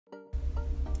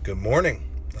Good morning.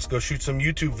 Let's go shoot some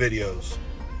YouTube videos.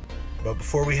 But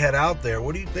before we head out there,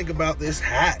 what do you think about this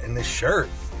hat and this shirt?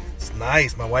 It's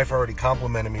nice. My wife already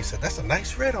complimented me, said, that's a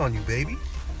nice red on you, baby.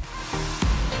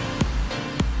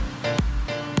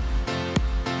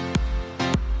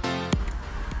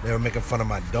 They were making fun of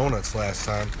my donuts last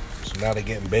time, so now they're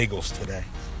getting bagels today.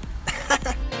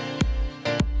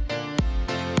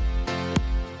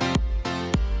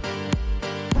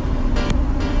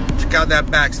 Check out that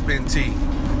backspin tee.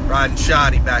 Riding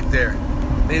shoddy back there.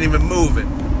 They ain't even moving.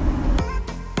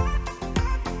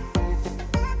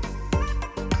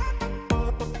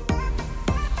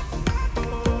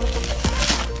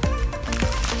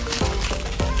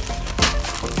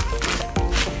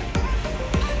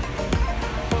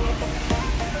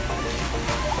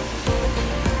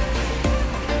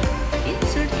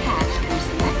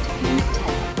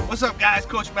 What's up, guys?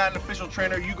 Coach Madden, official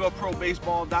trainer, YouGoPro,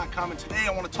 and today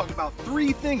I want to talk about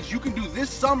 3 things you can do this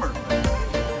summer.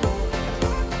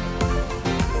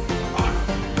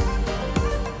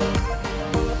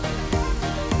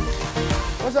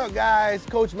 What's up, guys?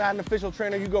 Coach Madden, official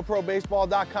trainer,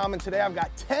 YouGoPro, and today I've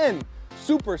got 10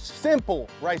 super simple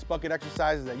rice bucket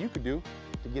exercises that you could do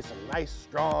to get some nice,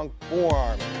 strong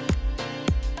forearms.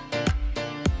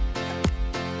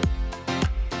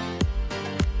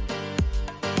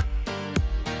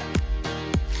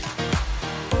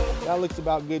 That looks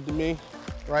about good to me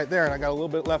right there, and I got a little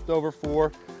bit left over for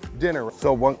dinner.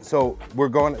 So we're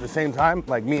going at the same time,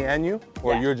 like me and you,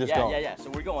 or you're just going? Yeah. So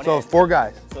we're going. So it's 4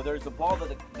 guys. So there's the ball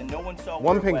that no one saw.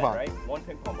 One ping pong, right? One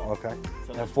ping pong ball. Okay.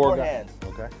 So there's 4 guys. hands.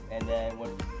 Okay. And then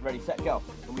when ready, set, go.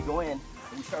 And we go in and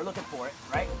we start looking for it,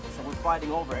 right? So we're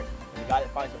fighting over it. And the guy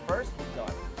that finds it first, he's done.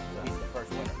 So he's the first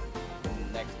winner. And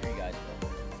the next 3 guys go.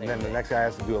 And then the next guy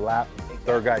has to do a lap. Exactly.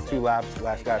 Third guy 2 laps.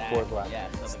 Last guy 4th lap. Yeah.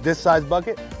 So this size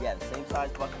bucket? Yeah, the same size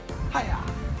bucket. Hiya.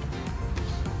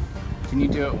 Can you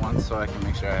do it once so I can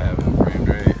make sure I have it framed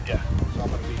right? Yeah. So I'm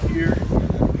gonna be here, and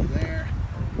then I'll be there,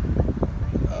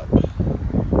 up,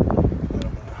 and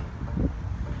I'm gonna...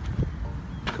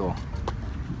 Cool.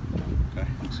 Okay.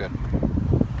 Looks good.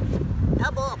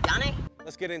 Elbow up, Johnny.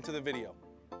 Let's get into the video.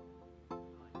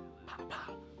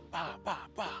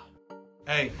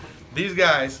 Hey, these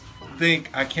guys think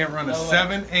I can't run a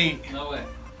 7.8, no way.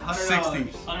 60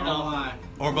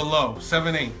 or below.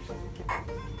 7.8.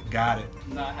 Got it.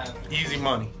 Not happening. Easy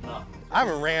money. No. I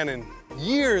haven't ran in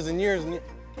years and years and years.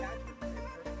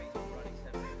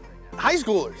 High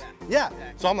schoolers. Yeah.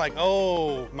 So I'm like,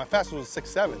 oh, my fastest was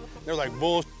 6'7". They're like,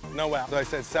 bull, no way. So I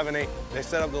said 7'8". They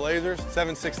set up the lasers,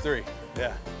 7.63.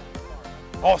 Yeah.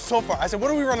 Oh, so far. I said,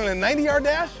 what are we running, a 90-yard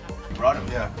dash? You brought him?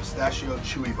 Yeah, pistachio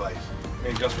chewy bites.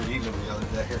 Made just for eating them the other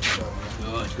day. Here, so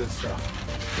good stuff.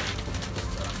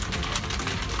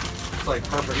 It's like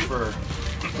perfect for,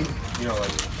 you know,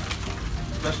 like,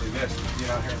 especially this, you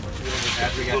know, out here in the field.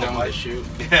 After we got done with the shoot.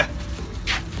 Yeah.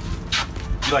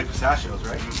 You like pistachios,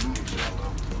 right?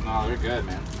 No, they're good,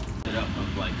 man. Set up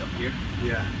like up here.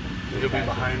 Yeah. You'll be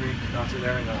behind me, bounce it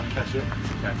there, and I'll catch it.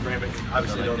 Okay. Frame it.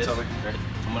 Obviously, don't tell me. Ready?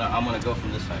 I'm gonna go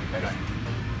from this side. Ready? Okay.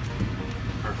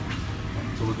 Perfect.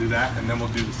 So we'll do that, and then we'll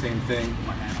do the same thing.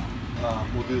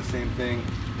 We'll do the same thing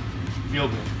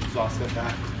fielding. So I'll step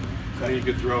back. So then you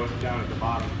could throw it down at the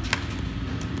bottom.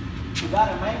 You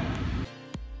got it, man.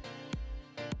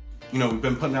 You know, we've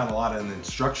been putting out a lot of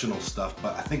instructional stuff,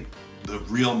 but I think the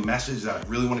real message that I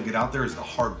really want to get out there is the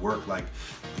hard work. Like,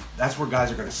 that's where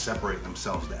guys are going to separate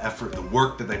themselves, the effort, the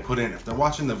work that they put in. If they're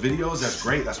watching the videos, that's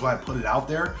great. That's why I put it out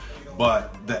there.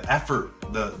 But the effort,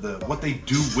 the what they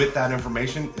do with that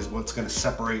information is what's going to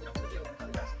separate.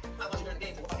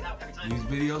 These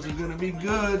videos are going to be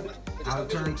good. Out of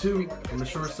turn 2, from the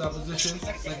shortstop position,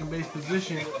 second base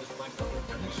position. And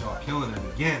Shaw killing it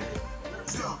again.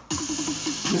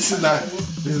 This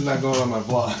is not going on my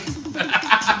vlog.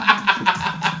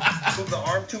 Move the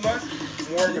arm too much,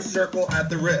 more of a circle at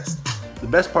the wrist. The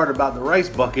best part about the rice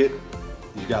bucket,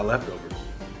 you got leftovers.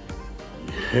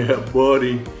 Yeah,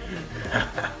 buddy.